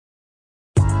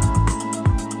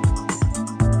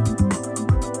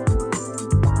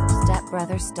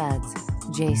Stepbrother studs,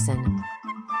 Jason.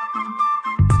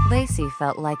 Lacey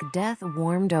felt like death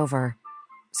warmed over.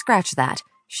 Scratch that.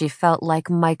 She felt like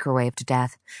microwaved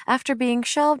death after being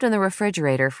shelved in the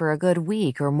refrigerator for a good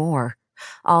week or more.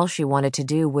 All she wanted to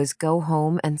do was go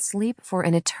home and sleep for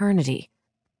an eternity.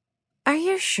 "Are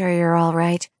you sure you're all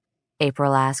right?"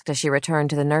 April asked as she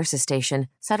returned to the nurse's station,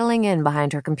 settling in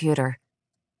behind her computer.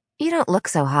 "You don't look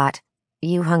so hot.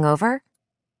 You hungover?"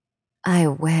 "I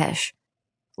wish."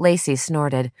 Lacey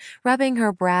snorted, rubbing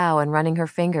her brow and running her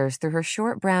fingers through her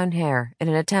short brown hair in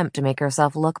an attempt to make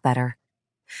herself look better.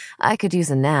 "I could use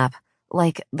a nap,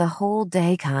 like the whole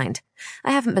day kind.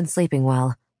 I haven't been sleeping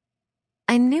well."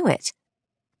 "I knew it."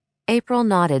 April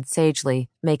nodded sagely,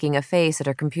 making a face at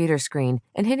her computer screen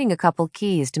and hitting a couple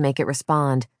keys to make it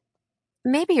respond.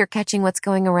 "Maybe you're catching what's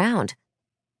going around."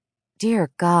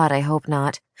 "Dear God, I hope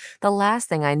not. The last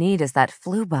thing I need is that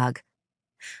flu bug."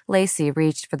 Lacey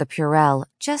reached for the Purell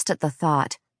just at the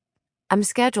thought. "I'm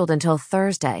scheduled until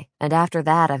Thursday, and after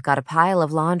that I've got a pile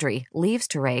of laundry, leaves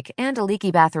to rake, and a leaky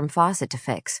bathroom faucet to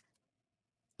fix."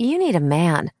 "You need a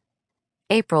man."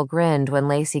 April grinned when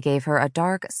Lacey gave her a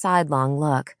dark, sidelong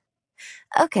look.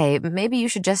 "Okay, maybe you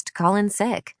should just call in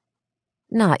sick."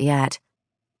 "Not yet."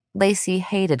 Lacey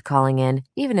hated calling in,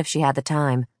 even if she had the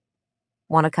time.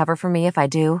 "Want to cover for me if I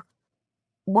do?"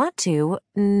 "Want to?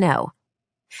 No."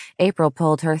 April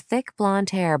pulled her thick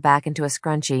blonde hair back into a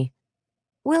scrunchie.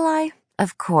 "Will I?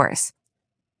 Of course."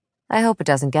 "I hope it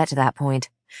doesn't get to that point.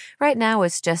 Right now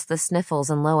it's just the sniffles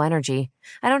and low energy.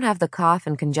 I don't have the cough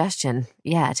and congestion,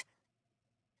 yet."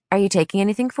 "Are you taking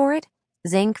anything for it?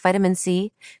 Zinc, vitamin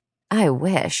C?" "I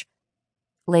wish."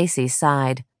 Lacey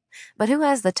sighed. "But who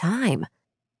has the time?"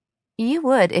 "You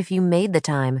would if you made the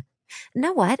time.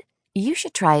 Know what? You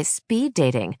should try speed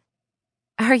dating."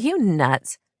 "Are you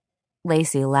nuts?"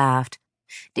 Lacey laughed.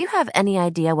 "Do you have any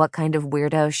idea what kind of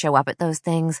weirdos show up at those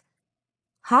things?"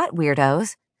 "Hot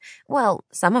weirdos? Well,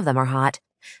 some of them are hot.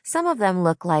 Some of them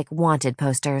look like wanted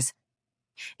posters."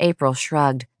 April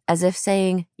shrugged, as if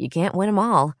saying, "You can't win 'em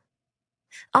all."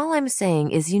 "All I'm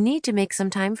saying is you need to make some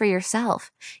time for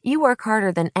yourself. You work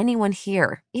harder than anyone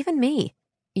here, even me.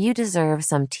 You deserve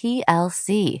some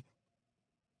TLC."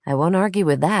 "I won't argue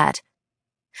with that."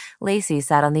 Lacey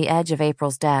sat on the edge of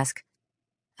April's desk.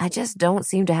 "I just don't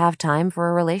seem to have time for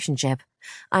a relationship.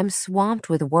 I'm swamped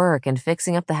with work and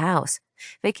fixing up the house.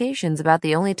 Vacation's about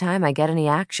the only time I get any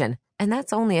action, and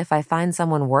that's only if I find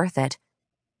someone worth it."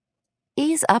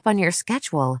 "Ease up on your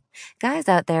schedule. Guys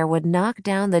out there would knock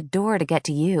down the door to get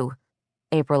to you,"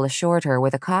 April assured her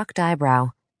with a cocked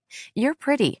eyebrow. "You're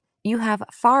pretty. You have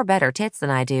far better tits than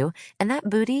I do, and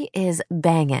that booty is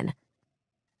bangin'."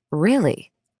 "Really?"